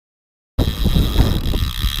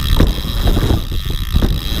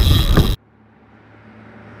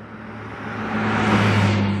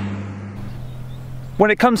When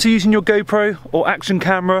it comes to using your GoPro or action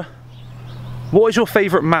camera, what is your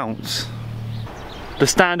favourite mounts? The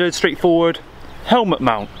standard, straightforward helmet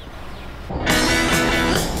mount.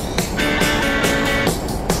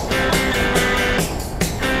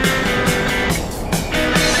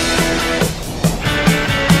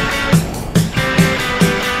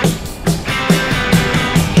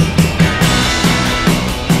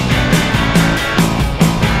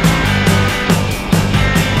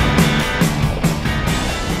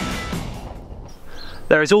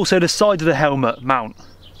 There is also the side of the helmet mount,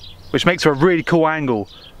 which makes for a really cool angle.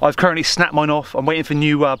 I've currently snapped mine off. I'm waiting for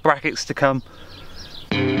new brackets to come.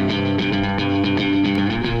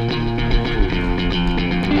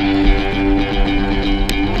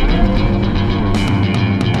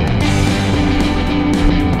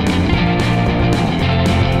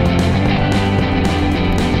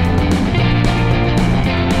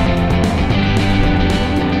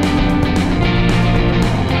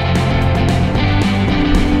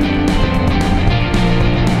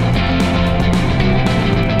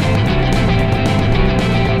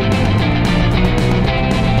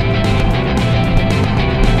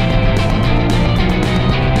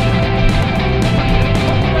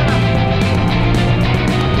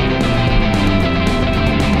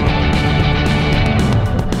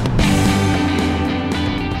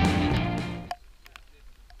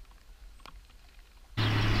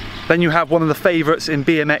 Then you have one of the favourites in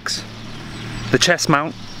BMX, the chest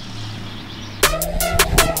mount.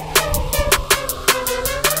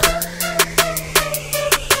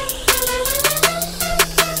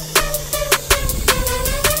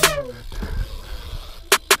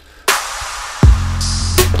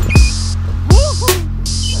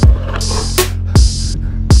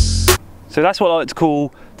 So that's what I like to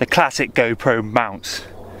call the classic GoPro mounts.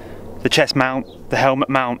 The chest mount, the helmet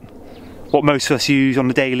mount, what most of us use on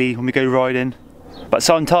the daily when we go riding. But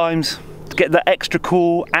sometimes, to get that extra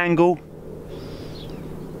cool angle,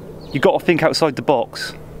 you've got to think outside the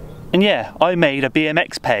box. And yeah, I made a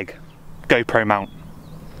Bmx Peg GoPro mount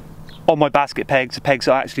on my Baskett pegs, the pegs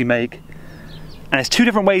I actually make. And there's two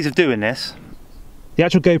different ways of doing this. The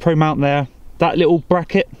actual GoPro mount there, that little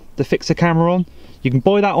bracket to fix the camera on, you can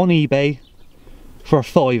buy that on eBay for a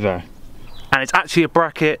 £5. And it's actually a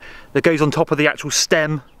bracket that goes on top of the actual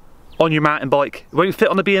stem on your mountain bike. It won't fit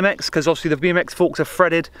on the BMX because obviously the BMX forks are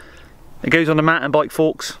threaded. It goes on the mountain bike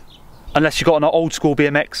forks, unless you've got an old school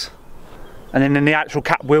BMX, and then the actual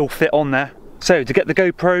cap will fit on there. So to get the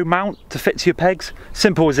GoPro mount to fit to your pegs,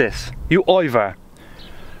 simple as this. You either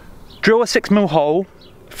drill a 6mm hole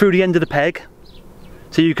through the end of the peg,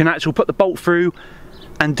 so you can actually put the bolt through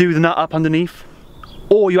and do the nut up underneath,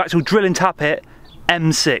 or you actually drill and tap it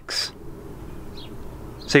M6.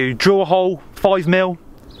 So you drill a hole 5mm,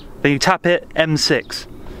 then you tap it M6.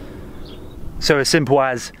 So as simple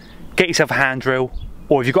as get yourself a hand drill,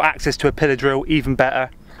 or if you've got access to a pillar drill, even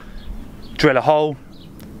better. Drill a hole,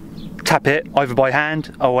 tap it either by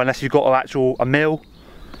hand or unless you've got a mill.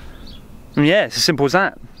 And yeah, it's as simple as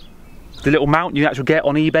that. The little mount you actually get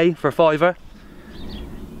on eBay for a £5.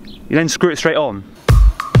 You then screw it straight on.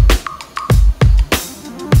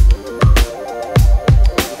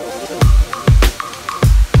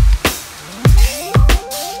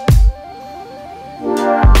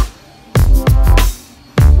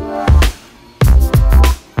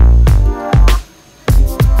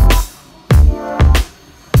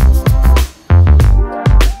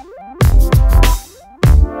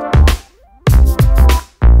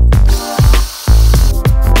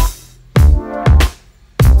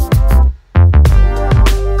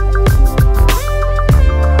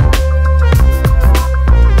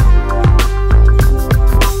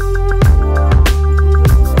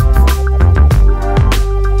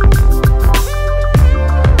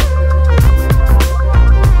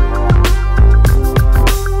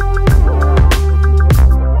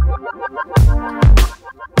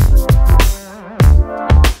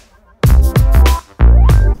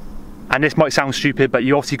 And this might sound stupid, but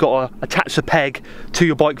you obviously got to attach the peg to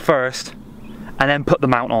your bike first and then put the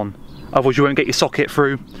mount on. Otherwise you won't get your socket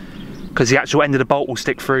through because the actual end of the bolt will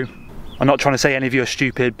stick through. I'm not trying to say any of you are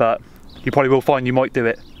stupid, but you probably will find you might do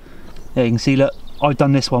it. There you can see, look, I've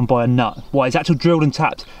done this one by a nut. Why? It's actually drilled and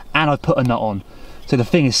tapped and I've put a nut on. So the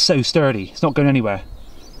thing is so sturdy, it's not going anywhere.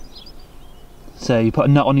 So you put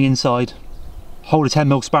a nut on the inside, hold a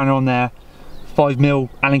 10mm spanner on there, 5mm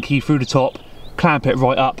Allen key through the top, clamp it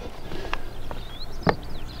right up,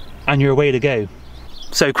 and you're away to go.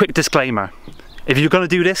 So quick disclaimer, if you're going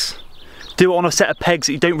to do this, do it on a set of pegs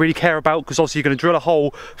that you don't really care about, because obviously you're going to drill a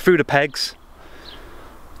hole through the pegs.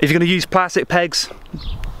 If you're going to use plastic pegs,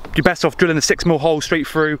 you're best off drilling a 6mm hole straight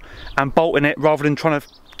through and bolting it rather than trying to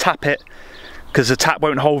tap it, because the tap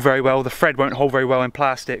won't hold very well, the thread won't hold very well in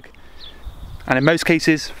plastic. And in most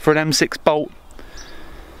cases, for an M6 bolt,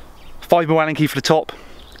 5mm Allen key for the top,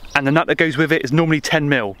 and the nut that goes with it is normally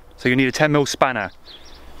 10mm, so you need a 10mm spanner.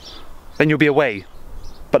 Then you'll be away.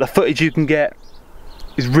 But the footage you can get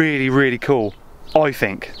is really, really cool, I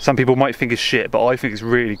think. Some people might think it's shit, but I think it's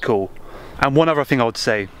really cool. And one other thing I would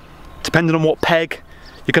say, depending on what peg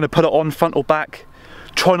you're going to put it on, front or back,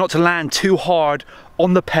 try not to land too hard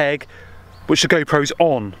on the peg which the GoPro's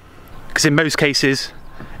on, because in most cases,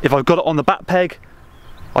 if I've got it on the back peg,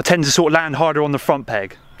 I tend to sort of land harder on the front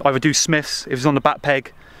peg. I either do Smiths if it's on the back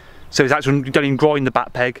peg, so it's actually, you don't even grind the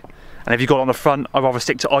back peg, and if you've got it on the front, I'd rather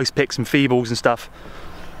stick to ice picks and feebles and stuff.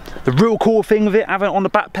 The real cool thing with it, having it on the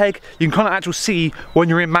back peg, you can kind of actually see when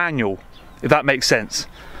you're in manual, if that makes sense.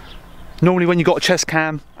 Normally when you've got a chest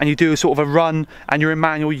cam and you do a sort of a run and you're in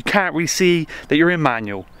manual, you can't really see that you're in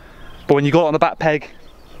manual. But when you got it on the back peg,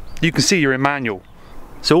 you can see you're in manual.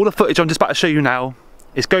 So all the footage I'm just about to show you now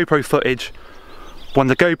is GoPro footage when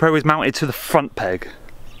the GoPro is mounted to the front peg.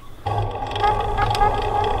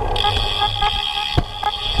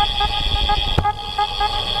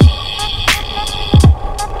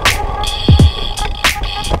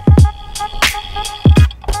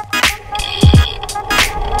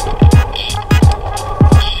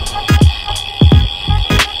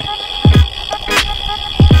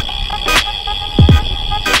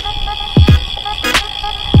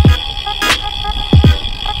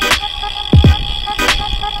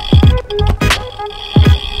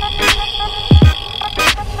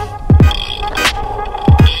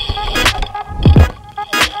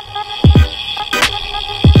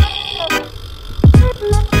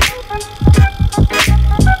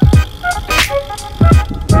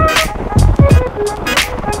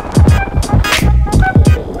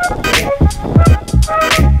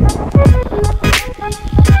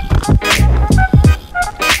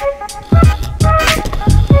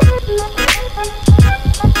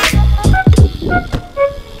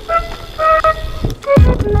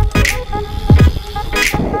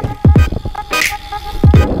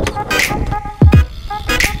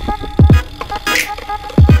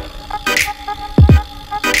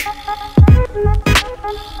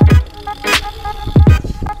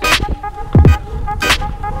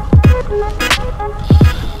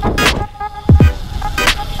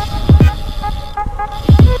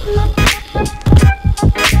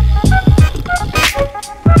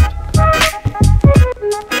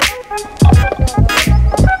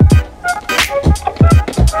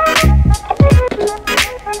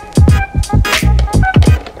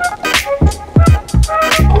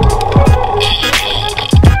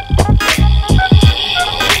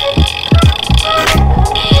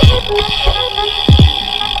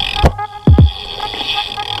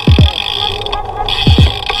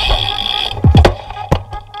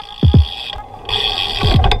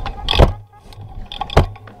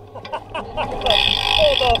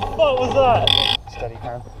 What was that? Steady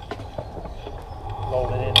hand.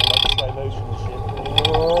 Rolling in on like slow motion and shit.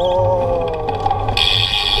 Whoa.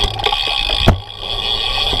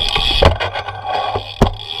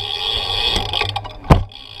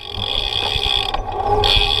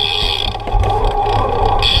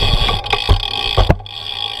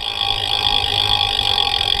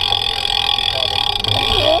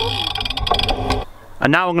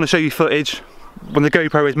 And now I'm going to show you footage when the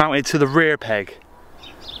GoPro is mounted to the rear peg.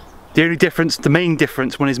 The only difference, the main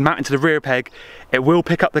difference, when it's mounted to the rear peg, it will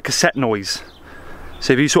pick up the cassette noise.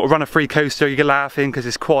 So if you sort of run a free coaster, you get laughing because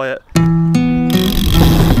it's quiet.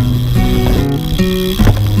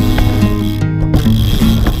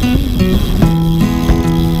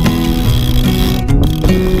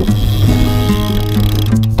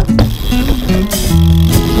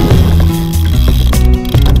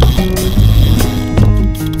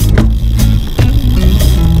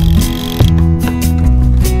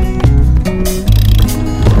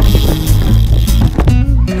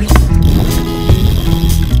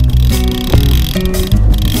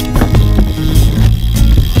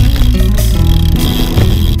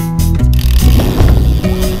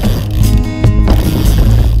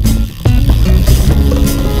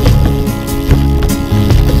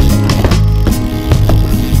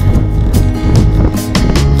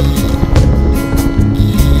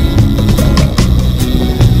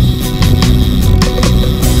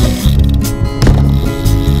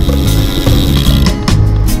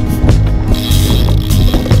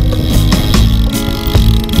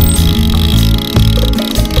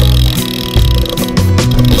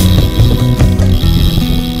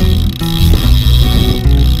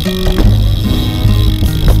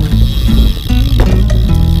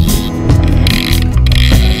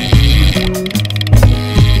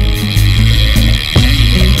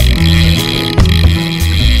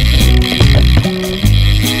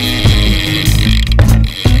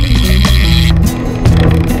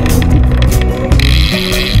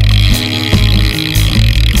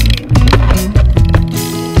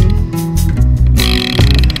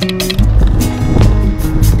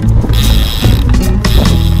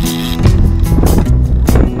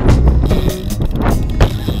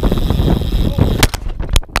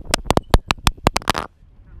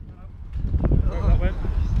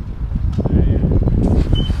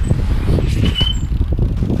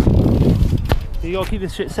 You gotta keep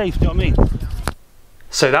this shit safe, do you know what I mean?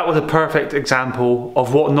 So that was a perfect example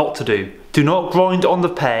of what not to do. Do not grind on the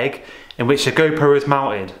peg in which the GoPro is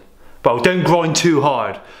mounted. Well, don't grind too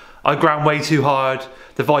hard. I ground way too hard.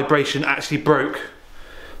 The vibration actually broke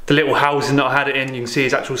the little housing that I had it in. You can see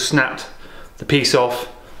it's actually snapped the piece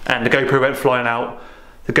off and the GoPro went flying out.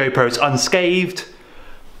 The GoPro is unscathed,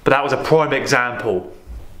 but that was a prime example.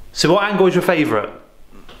 So what angle is your favourite?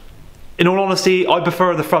 In all honesty, I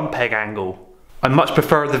prefer the front peg angle. I much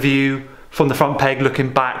prefer the view from the front peg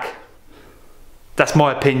looking back. That's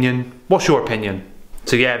my opinion. What's your opinion?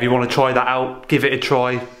 So yeah, if you want to try that out, give it a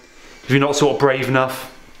try. If you're not sort of brave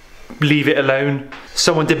enough, leave it alone.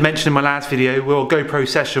 Someone did mention in my last video, will GoPro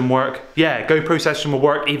Session work? Yeah, GoPro Session will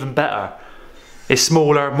work even better. It's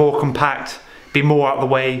smaller, more compact, be more out of the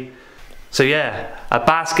way. So yeah, a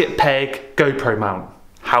Baskett Peg GoPro Mount.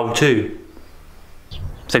 How to.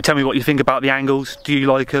 So tell me what you think about the angles. Do you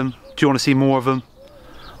like them? Do you want to see more of them?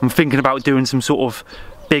 I'm thinking about doing some sort of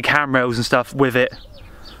big handrails and stuff with it.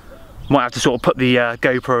 Might have to sort of put the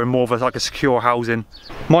GoPro in more of like a secure housing.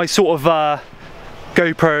 My sort of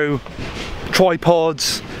GoPro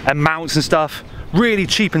tripods and mounts and stuff, really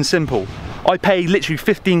cheap and simple. I paid literally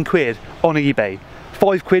 15 quid on eBay.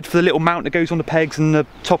 5 quid for the little mount that goes on the pegs and the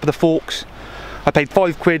top of the forks. I paid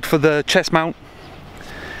 5 quid for the chest mount.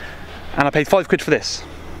 And I paid 5 quid for this.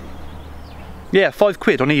 Yeah, 5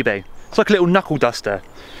 quid on eBay. It's like a little knuckle duster.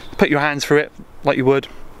 Put your hands through it like you would.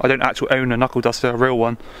 I don't actually own a knuckle duster, a real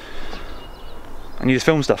one. And you just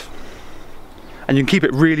film stuff. And you can keep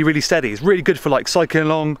it really, really steady. It's really good for like cycling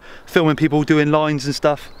along, filming people doing lines and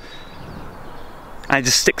stuff. And it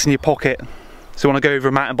just sticks in your pocket. So when I go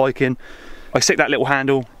over mountain biking, I stick that little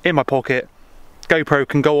handle in my pocket. GoPro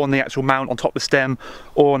can go on the actual mount on top of the stem,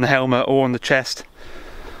 or on the helmet, or on the chest.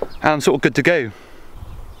 And I'm sort of good to go.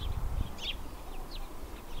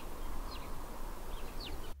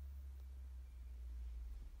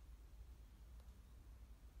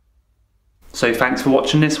 So thanks for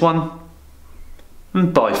watching this one,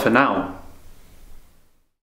 and bye for now.